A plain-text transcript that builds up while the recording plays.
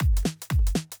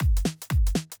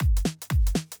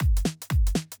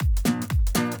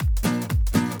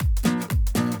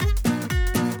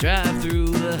Drive through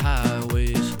the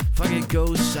highways, fuck it,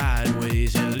 go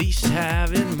sideways. At least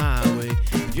have it my way.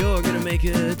 If you're gonna make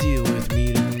a deal with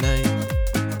me tonight,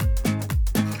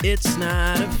 it's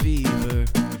not a fever,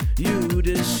 you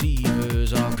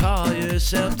deceivers all call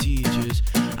yourself teachers.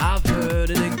 I've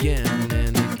heard it again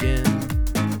and again.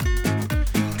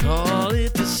 Call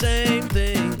it the same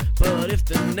thing, but if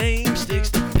the name sticks,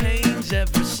 the pain's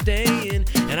ever staying.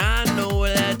 And I know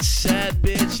where that sad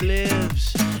bitch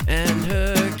lives, and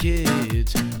her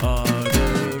kids are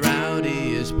the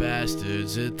rowdiest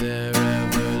bastards that there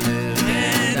ever lived.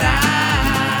 And I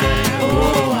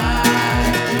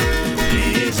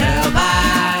please help,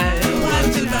 I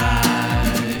want to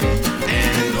die.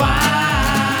 And why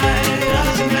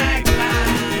does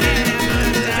Magpie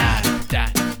ever die?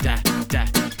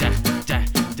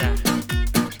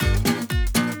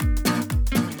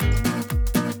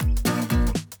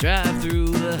 Drive through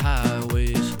the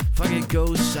highways, fuck it,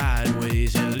 go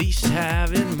sideways. At least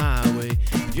have it my way.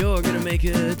 If you're gonna make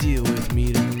a deal with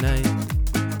me tonight,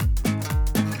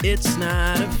 it's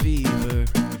not a fever,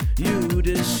 you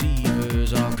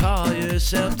deceivers all call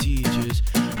yourself teachers.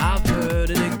 I've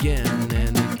heard it again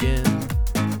and again.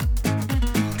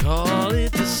 Call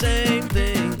it the same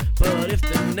thing, but if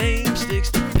the name sticks,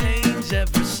 the pain's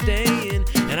ever staying.